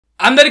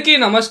అందరికీ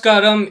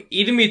నమస్కారం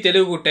ఇది మీ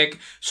తెలుగు టెక్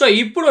సో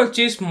ఇప్పుడు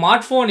వచ్చి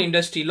స్మార్ట్ ఫోన్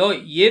ఇండస్ట్రీలో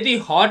ఏది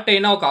హాట్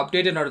అయినా ఒక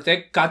అప్డేట్ నడితే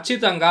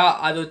ఖచ్చితంగా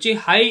అది వచ్చి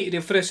హై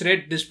రిఫ్రెష్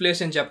రేట్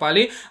డిస్ప్లేస్ అని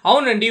చెప్పాలి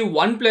అవునండి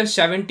OnePlus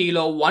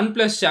 7Tలో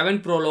OnePlus 7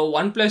 Proలో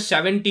OnePlus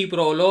 7T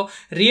Proలో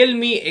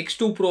Realme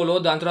X2 Proలో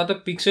దాని తర్వాత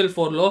Pixel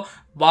 4లో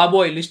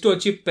బాబోయ్ లిస్ట్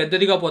వచ్చి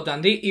పెద్దదిగా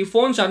పోతుంది ఈ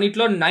ఫోన్స్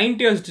అన్నిట్లో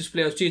 90Hz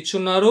డిస్ప్లే వచ్చి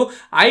ఇచ్చున్నారు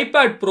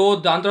ఐప్యాడ్ ప్రో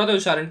దాని తర్వాత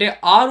చూసారంటే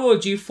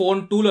ROG ఫోన్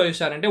 2లో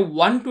చూసారంటే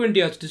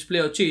 120Hz డిస్ప్లే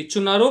వచ్చి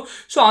ఇచ్చున్నారు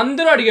సో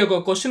అందరూ అడిగే ఒక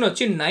క్వశ్చన్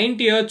వచ్చి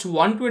 90Hz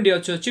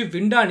 120Hz వచ్చి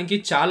వినడానికి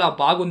చాలా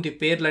బాగుంది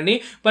పేర్లని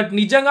బట్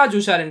నిజంగా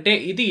చూసారంటే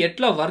ఇది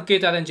ఎట్లా వర్క్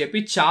అవుతుందని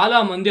చెప్పి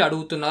చాలా మంది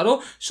అడుగుతున్నారు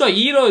సో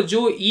ఈ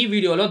రోజు ఈ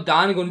వీడియోలో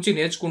దాని గురించి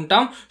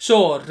నేర్చుకుంటాం సో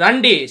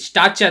రండి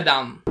స్టార్ట్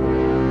చేద్దాం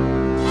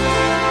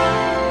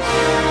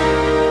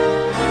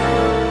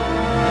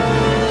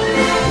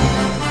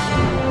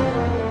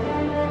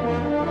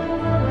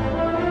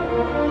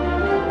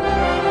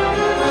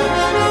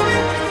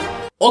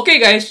okay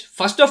guys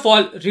first of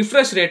all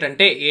refresh rate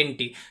అంటే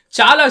ఏంటి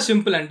చాలా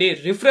సింపుల్ అండి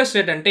రిఫ్రెష్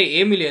రేట్ అంటే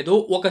ఏమీ లేదు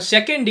ఒక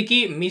సెకండ్కి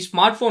మీ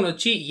స్మార్ట్ ఫోన్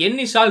వచ్చి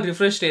ఎన్నిసార్లు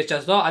రిఫ్రెష్ రేట్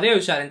చేస్తుందో అదే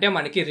విషయాలంటే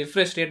మనకి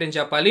రిఫ్రెష్ రేట్ అని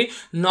చెప్పాలి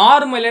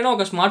నార్మల్ అయినా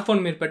ఒక స్మార్ట్ ఫోన్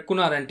మీరు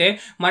పెట్టుకున్నారంటే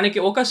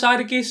మనకి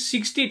ఒకసారికి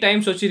 60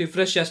 టైమ్స్ వచ్చి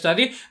రిఫ్రెష్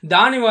చేస్తుంది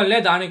దానివల్లే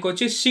దానికి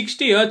వచ్చి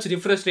 60Hz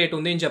రిఫ్రెష్ రేట్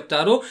ఉంది అని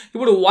చెప్తారు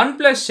ఇప్పుడు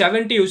OnePlus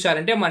 7T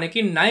చూసారంటే మనకి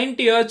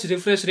 90Hz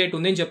రిఫ్రెష్ రేట్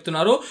ఉంది అని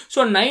చెప్తున్నారు సో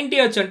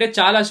 90Hz అంటే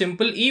చాలా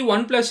సింపుల్ ఈ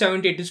OnePlus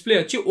 7T డిస్ప్లే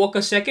వచ్చి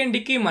ఒక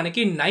సెకండ్కి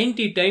మనకి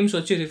 90 టైమ్స్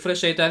వచ్చి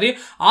రిఫ్రెష్ అవుతుంది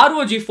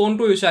ROG ఫోన్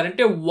 2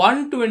 చూసారంటే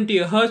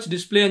 120Hz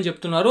డిస్ప్లే అని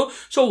చెప్తున్నారు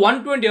సో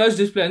 120Hz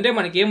డిస్ప్లే అంటే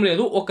మనకి ఏం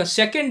లేదు ఒక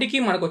సెకండ్కి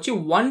మనకు వచ్చి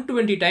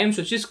 120 టైమ్స్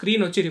వచ్చి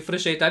స్క్రీన్ వచ్చి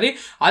రిఫ్రెష్ అవుతుంది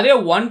అదే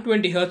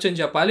 120Hz అని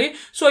చెప్పాలి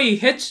సో ఈ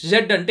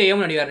HZ అంటే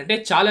ఏమని అడిగారంటే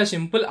చాలా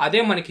సింపుల్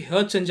అదే మనకి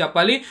హెర్ట్జ్ అని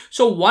చెప్పాలి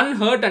సో 1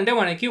 హెర్ట్ అంటే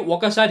మనకి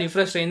ఒకసారి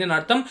రిఫ్రెష్ అయింది అని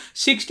అర్థం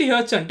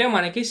 60Hz అంటే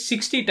మనకి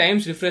 60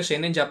 టైమ్స్ రిఫ్రెష్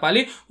అయింది అని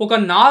చెప్పాలి ఒక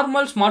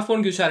నార్మల్ స్మార్ట్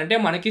ఫోన్ చూసారంటే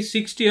మనకి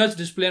 60Hz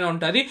డిస్ప్లే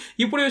ఉంటుంది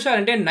ఇప్పుడు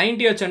చూసారంటే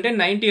 90Hz అంటే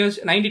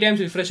 90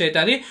 టైమ్స్ రిఫ్రెష్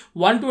అవుతుంది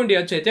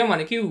 120Hz అయితే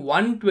మనకి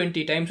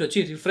 120 టైమ్స్ వచ్చి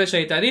రిఫ్రెష్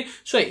అవుతుంది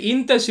సో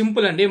ఇంత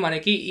సింపుల్ అండి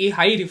మనకి ఈ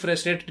హై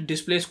రిఫ్రెష్ రేట్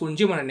డిస్ప్లేస్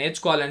గురించి మనం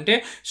నేర్చుకోవాలంటే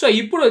సో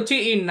ఇప్పుడు వచ్చి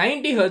ఈ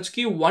 90Hz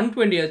కి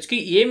 120Hz కి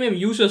ఏమేమి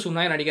యూసెస్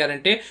ఉన్నాయని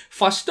అడిగారంటే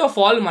ఫస్ట్ ఆఫ్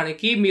ఆల్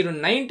మనకి మీరు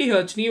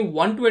 90Hz ని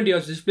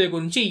 120Hz డిస్ప్లే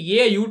గురించి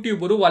ఏ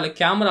యూట్యూబర్ వాళ్ళ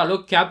కెమెరాలో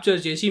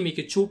క్యాప్చర్ చేసి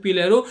మీకు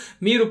చూపిలేరు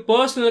మీరు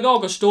పర్సనల్ గా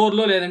ఒక స్టోర్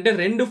లో లేదంటే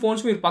రెండు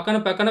ఫోన్స్ మీరు పక్కన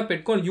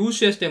పెట్టుకొని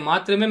యూజ్ చేస్తే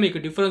మాత్రమే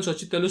మీకు డిఫరెన్స్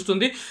వచ్చి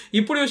తెలుస్తుంది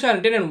ఇప్పుడు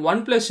చూసారంటే నేను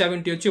OnePlus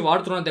 7T వచ్చి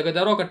వాడుతున్నాను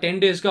దగ్గర ఒక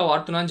 10 days గా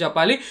వాడుతున్నాను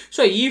చెప్పాలి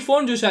సో ఈ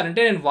ఫోన్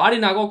చూసారంటే నేను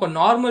వాడినాక ఒక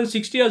నార్మల్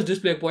 60Hz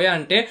డిస్ప్లే పోయా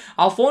అంటే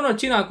ఆ ఫోన్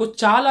వచ్చి నాకు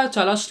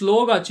చాలా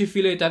స్లోగా వచ్చి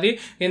ఫీల్ అవుతుంది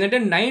ఏంటంటే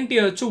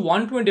 90Hz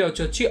 120Hz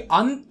వచ్చి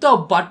అంత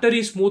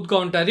బట్టరీ స్మూత్ గా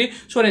ఉంటుంది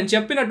సో నేను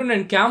చెప్పినట్టు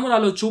నేను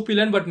కెమెరాలో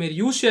చూపిలేను బట్ మీరు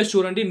యూస్ చేసి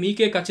చూడండి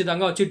మీకే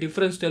ఖచ్చితంగా వచ్చి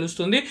డిఫరెన్స్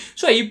తెలుస్తుంది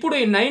సో ఇప్పుడు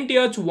ఈ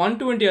 90Hz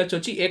 120Hz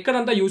వచ్చి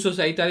ఎక్కడంతా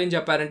యూసెస్ అవుతుంది అని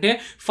చెప్పారంటే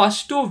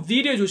ఫస్ట్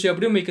వీడియో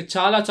చూసేప్పుడు మీకు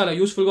చాలా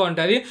యూస్ఫుల్ గా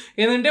ఉంటుంది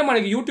ఏంటంటే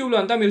మనకి యూట్యూబ్ లో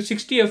అంతా మీరు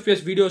 60 FPS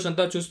వీడియోస్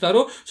అంతా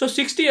చూస్తారు సో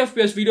 60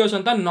 FPS వీడియోస్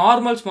అంతా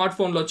నార్మల్ స్మార్ట్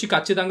ఫోన్ లో వచ్చి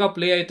ఖచ్చితంగా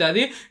ప్లే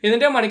అవుతుంది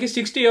ఎందుకంటే మనకి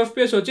 60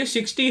 FPS వచ్చి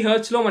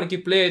 60Hz లో మనకి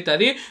ప్లే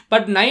అవుతుంది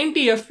బట్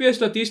 90 FPS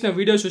లో తీసిన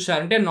వీడియోస్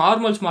చూసారంటే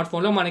నార్మల్ స్మార్ట్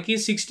ఫోన్ లో మనకి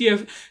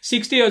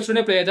 60Hz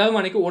లోనే ప్లే అవుతుంది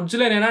మనకి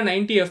ఒరిజినల్ అయినా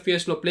 90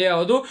 FPS లో ప్లే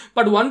అవ్వదు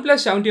బట్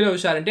OnePlus 7T లో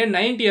చూసారంటే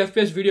 90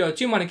 FPS వీడియో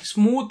వచ్చి మనకి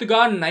స్మూత్ గా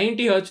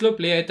 90Hz లో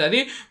ప్లే అవుతుంది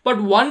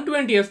బట్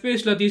 120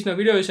 FPS లో తీసిన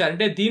వీడియో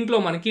చూసారంటే దీంట్లో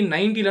మనకి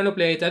 90 లోనే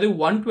ప్లే అవుతుంది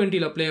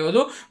 120 లో ప్లే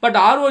అవ్వదు బట్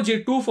ROG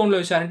 2 ఫోన్ లో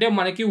చూసారంటే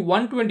మనకి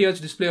 120Hz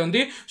డిస్ప్లే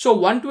ఉంది సో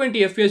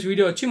 120 FPS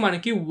వీడియో వచ్చి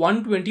మనకి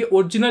 120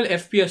 ఒరిజినల్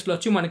FPS లో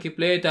వచ్చి మనకి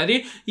ప్లే అవుతుంది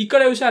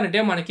ఇక్కడ చూసారంటే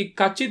మనకి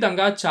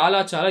ఖచ్చితంగా చాలా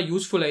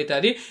యూస్ఫుల్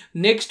అవుతుంది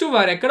నెక్స్ట్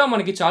వారెక్కడ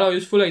మనకి చాలా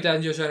యూస్ఫుల్ అవుతుంది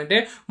అని చూసారంటే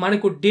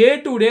మనకు day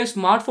to day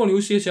smart phone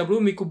use చేసేప్పుడు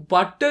మీకు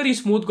బట్టరీ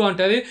స్మూత్ గా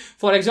ఉంటుంది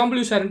ఫర్ ఎగ్జాంపుల్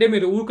చూసారంటే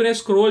మీరు ఊరికనే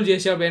స్క్రోల్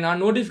చేసేప్పుడైనా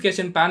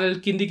నోటిఫికేషన్ ప్యానల్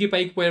కిందికి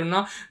పైకి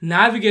పోయినా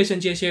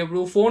నావిగేషన్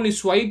చేసేటప్పుడు ఫోన్ ని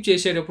స్వైప్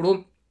చేసేటప్పుడు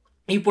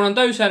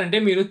ఇప్పుడంతా చూసారంటే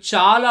మీరు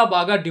చాలా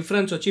బాగా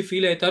డిఫరెన్స్ వచ్చి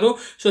ఫీల్ అవుతారు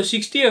సో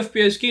 60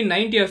 FPS కి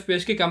 90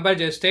 FPS కి కంపేర్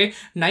చేస్తే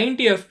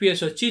 90 FPS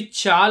వచ్చి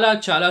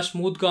చాలా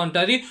స్మూత్ గా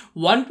ఉంటుంది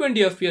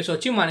 120 FPS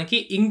వచ్చి మనకి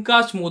ఇంకా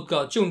స్మూత్ గా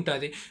వచ్చి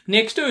ఉంటుంది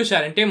నెక్స్ట్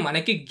చూసారంటే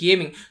మనకి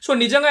గేమింగ్ సో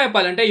నిజంగా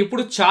చెప్పాలంటే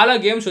ఇప్పుడు చాలా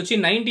గేమ్స్ వచ్చి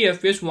 90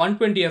 FPS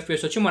 120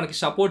 FPS వచ్చి మనకి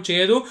సపోర్ట్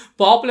చేయదు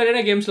పాపులర్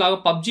అయిన గేమ్స్ లాగా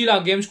పబ్జీ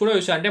లాగా గేమ్స్ కూడా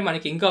చూసారంటే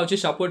మనకి ఇంకా వచ్చి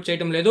సపోర్ట్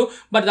చేయడం లేదు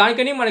బట్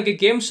దానికని మనకి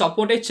గేమ్స్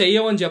సపోర్టే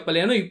చేయవని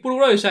చెప్పలేను ఇప్పుడు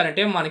కూడా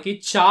చూసారంటే మనకి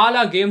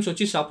చాలా గేమ్స్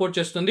వచ్చి సపోర్ట్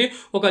చేస్తుంది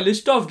ఒక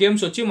లిస్ట్ ఆఫ్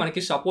గేమ్స్ వచ్చి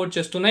మనకి సపోర్ట్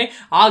చేస్తున్నాయి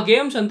ఆ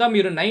గేమ్స్ అంతా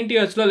మీరు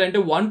 90Hz లో లేదంటే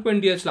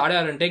 120Hz లో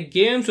ఆడారంటే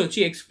గేమ్స్ వచ్చి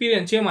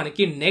ఎక్స్పీరియన్స్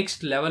మనకి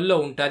నెక్స్ట్ లెవెల్లో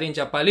ఉంటుంది అని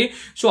చెప్పాలి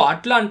సో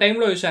అట్లాంటి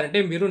టైంలో చూసారంటే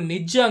మీరు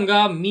నిజంగా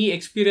మీ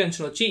ఎక్స్పీరియన్స్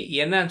వచ్చి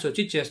ఎన్హాన్స్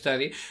వచ్చి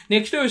చేస్తుంది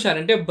నెక్స్ట్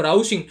చూసారంటే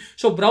బ్రౌజింగ్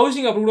సో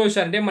బ్రౌజింగ్ అప్పుడు కూడా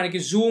చూసారంటే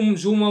మనకి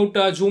జూమ్ అవుట్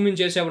జూమ్ ఇన్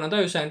చేసేప్పుడంతా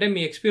చూసారంటే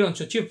మీ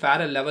ఎక్స్పీరియన్స్ వచ్చి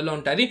వేరే లెవెల్లో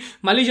ఉంటుంది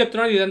మళ్ళీ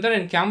చెప్తున్నాను ఇదంతా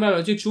నేను కెమెరాలో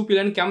వచ్చి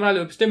చూపిలేను కెమెరాలో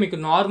చూపిస్తే మీకు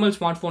నార్మల్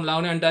స్మార్ట్ ఫోన్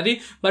లాగానే ఉంటుంది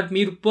బట్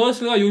మీరు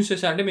పర్సనల్గా యూజ్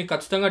చేశారంటే మీకు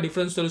ఖచ్చితంగా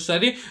డిఫరెన్స్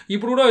తెలుస్తుంది.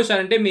 ఇప్పుడు కూడా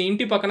చూసారంటే మీ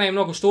ఇంటి పక్కన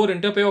ఏమైనా ఒక స్టోర్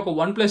ఉంటే పోయి ఒక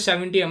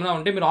 1+70 ఏమైనా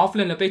ఉంటే మీరు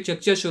ఆఫ్లైన్లో పోయి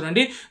చెక్ చేసి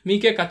చూడండి,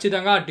 మీకే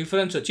ఖచ్చితంగా ఆ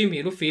డిఫరెన్స్ వచ్చి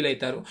మీరు ఫీల్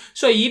అవుతారు.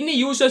 సో ఇన్ని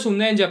యూసెస్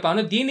ఉన్నాయని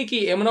చెప్పాను. దీనికి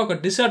ఏమైనా ఒక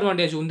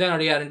డిసడ్వాంటేజ్ ఉందని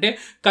అడిగారంటే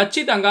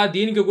ఖచ్చితంగా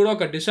దీనికి కూడా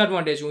ఒక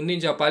డిసడ్వాంటేజ్ ఉంది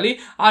అని చెప్పాలి.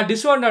 ఆ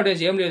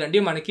డిసడ్వాంటేజ్ ఏం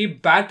లేదండి, మనకి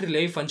బ్యాటరీ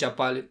లైఫ్ అని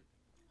చెప్పాలి.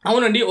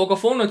 అవునండి, ఒక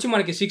ఫోన్ వచ్చి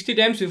మనకి 60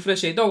 టైమ్స్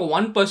రిఫ్రెష్ అయితే ఒక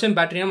 1%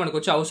 బ్యాటరీ మనకు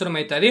వచ్చి అవసరం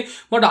అవుతుంది.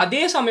 బట్ అదే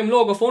సమయంలో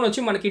ఒక ఫోన్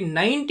వచ్చి మనకి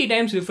 90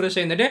 టైమ్స్ రిఫ్రెష్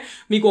అయిందంటే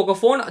మీకు ఒక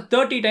ఫోన్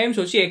 30 టైమ్స్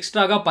వచ్చి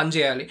ఎక్స్ట్రాగా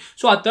పనిచేయాలి.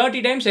 సో ఆ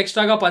 30 టైమ్స్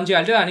ఎక్స్ట్రాగా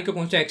పనిచేయాలంటే దానికి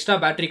కొంచెం ఎక్స్ట్రా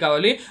బ్యాటరీ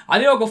కావాలి.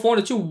 అదే ఒక ఫోన్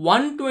వచ్చి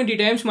 120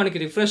 టైమ్స్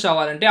మనకి రిఫ్రెష్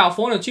అవ్వాలంటే ఆ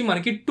ఫోన్ వచ్చి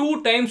మనకి 2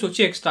 టైమ్స్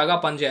వచ్చి ఎక్స్ట్రాగా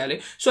పనిచేయాలి.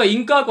 సో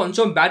ఇంకా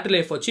కొంచెం బ్యాటరీ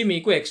లైఫ్ వచ్చి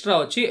మీకు ఎక్స్ట్రా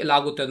వచ్చి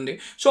లాగుతుంది.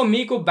 సో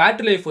మీకు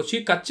బ్యాటరీ లైఫ్ వచ్చి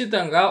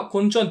ఖచ్చితంగా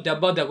కొంచెం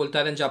దెబ్బ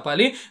తగులుతుందని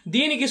చెప్పాలి.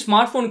 దీనికి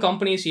స్మార్ట్ ఫోన్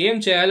కంపెనీస్ ఏం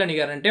చేయాలి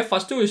అడిగారంటే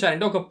ఫస్ట్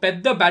చూసారంటే ఒక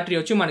పెద్ద బ్యాటరీ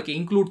వచ్చి మనకి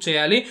ఇంక్లూడ్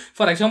చేయాలి.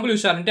 ఫర్ ఎగ్జాంపుల్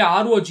చూసారంటే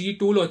ROG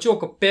 2లో వచ్చి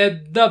ఒక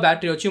పెద్ద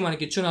బ్యాటరీ వచ్చి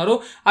మనకి ఇచ్చున్నారు.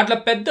 అట్లా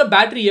పెద్ద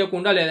బ్యాటరీ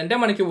ఇవ్వకుండా లేదంటే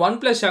మనకి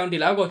 1+70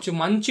 లాగా వచ్చి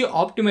మంచి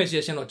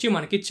ఆప్టిమైజేషన్ వచ్చి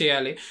మనకి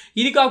చేయాలి.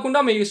 ఇది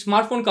కాకుండా మీ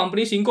స్మార్ట్ ఫోన్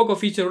కంపెనీస్ ఇంకొక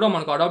ఫీచర్ కూడా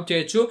మనకు అడాప్ట్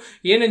చేయొచ్చు.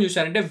 ఏమేమి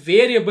చూసారంటే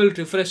వేరియబుల్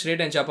రిఫ్రెష్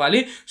రేట్ అని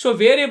చెప్పాలి. సో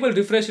వేరియబుల్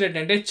రిఫ్రెష్ రేట్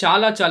అంటే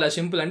చాలా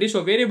సింపుల్ అండి.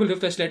 సో వేరియబుల్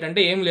రిఫ్రెష్ రేట్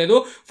అంటే ఏం లేదు.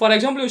 ఫర్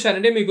ఎగ్జాంపుల్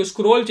చూసారంటే మీకు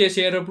స్క్రోల్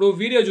చేసేటప్పుడు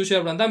వీడియో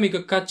చూసేటప్పుడు అంతా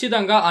మీకు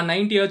ఖచ్చితంగా ఆ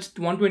 90 Hz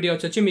 120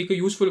 Hz వచ్చి మీకు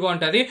యూస్ఫుల్గా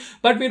ఉంటుంది.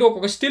 బట్ మీరు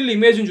ఒక స్టిల్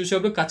ఇమేజ్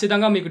చూసేటప్పుడు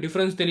ఖచ్చితంగా మీకు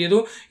డిఫరెన్స్ తెలియదు.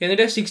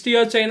 ఎందుకంటే 60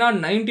 Hz అయినా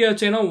 90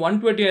 Hz అయినా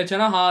 120 Hz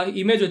అయినా ఆ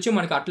ఇమేజ్ వచ్చి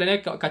మనకి అట్లనే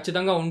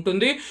ఖచ్చితంగా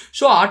ఉంటుంది.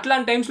 సో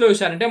అట్లాంటి టైమ్స్లో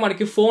చూసారంటే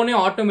మనకి ఫోనే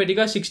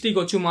ఆటోమేటిక్గా 60కి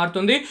వచ్చి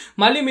మారుతుంది.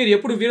 మళ్ళీ మీరు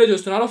ఎప్పుడు వీడియో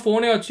చూస్తున్నారో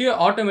ఫోనే వచ్చి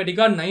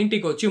ఆటోమేటిక్గా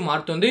 90కి వచ్చి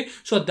మారుతుంది.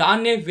 సో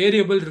దాన్నే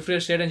వేరియబుల్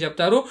రిఫ్రెష్ రేట్ అని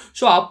చెప్తారు.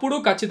 సో అప్పుడు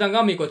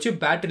ఖచ్చితంగా మీకు వచ్చి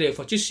బ్యాటరీ లైఫ్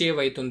వచ్చి సేవ్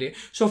అవుతుంది.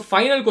 సో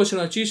ఫైనల్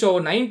క్వశ్చన్ వచ్చి సో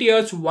 90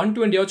 Hz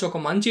 120 Hz ఒక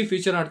మంచి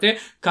ఫీచర్ అంటే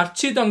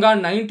ఖచ్చితంగా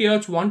 90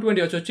 Hz 120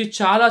 Hz వచ్చి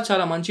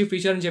చాలా మంచి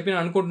ఫీచర్ అని చెప్పి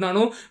నేను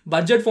అనుకుంటున్నాను.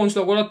 బడ్జెట్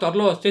ఫోన్స్లో కూడా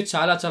త్వరలో వస్తే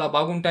చాలా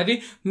బాగుంటుంది.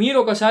 మీరు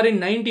ఒకసారి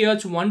 90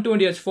 Hz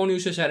 120 Hz ఫోన్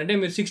యూస్ చేశారంటే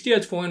మీరు 60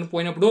 Hz ఫోన్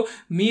పోయినప్పుడు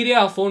మీరే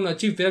ఆ ఫోన్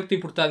వచ్చి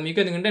విరక్తి పుడుతుంది మీకు.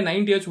 ఎందుకంటే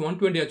 90 Hz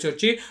 120 Hz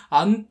వచ్చి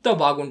అంత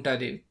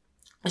బాగుంటుంది.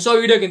 సో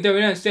వీడియోకి ఇంత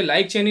వీడియో నచ్చితే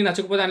లైక్ చేయండి,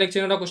 నచ్చకపోతే లైక్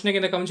చేయండి, క్వశ్చన్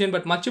కింద కమెంట్ చేయండి.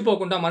 బట్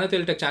మర్చిపోకుండా మన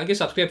తెలుగు టెక్ ఛానల్కి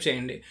సబ్స్క్రైబ్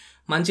చేయండి.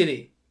 మంచిది.